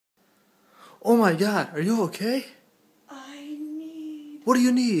Oh my God, are you okay? I need... What do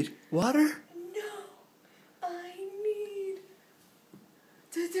you need? Water? No, I need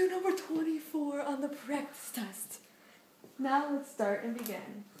to do number 24 on the practice test. Now let's start and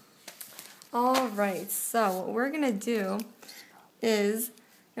begin. Alright, so what we're going to do is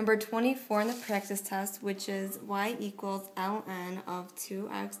number 24 in the practice test, which is y equals ln of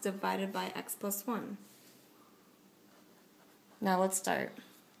 2x divided by x plus 1. Now let's start.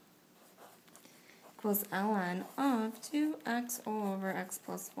 Equals ln of 2x all over x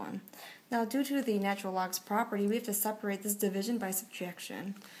plus 1. Now due to the natural logs property, we have to separate this division by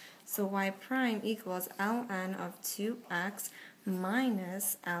subtraction. So y prime equals ln of 2x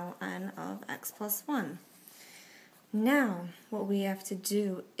minus ln of x plus 1. Now, what we have to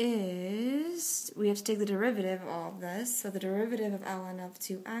do is, we have to take the derivative of all of this. So the derivative of ln of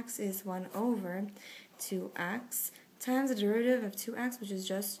 2x is 1 over 2x times the derivative of 2x, which is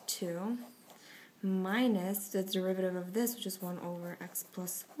just 2, minus the derivative of this, which is 1 over x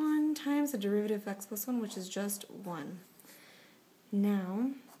plus 1, times the derivative of x plus 1, which is just 1.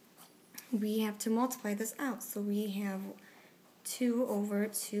 Now, we have to multiply this out. So we have 2 over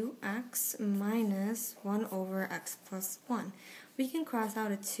 2x minus 1 over x plus 1. We can cross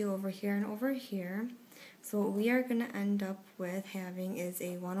out a 2 over here and over here. So what we are going to end up with having is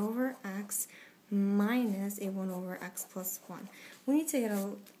a 1 over x minus a 1 over x plus 1. We need to get at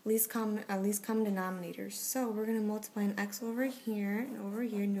least common denominators. So we're going to multiply an x over here,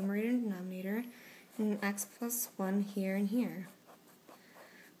 numerator and denominator, and an x plus 1 here and here.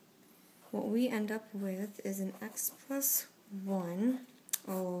 What we end up with is an x plus 1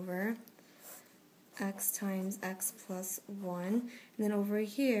 over x times x plus 1. And then over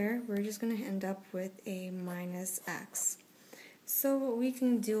here, we're just going to end up with a minus x. So what we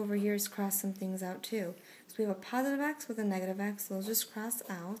can do over here is cross some things out too. So we have a positive x with a negative x, so those just cross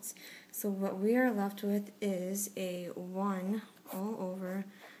out. So what we are left with is a 1 all over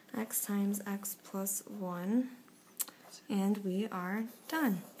x times x plus 1. And we are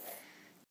done.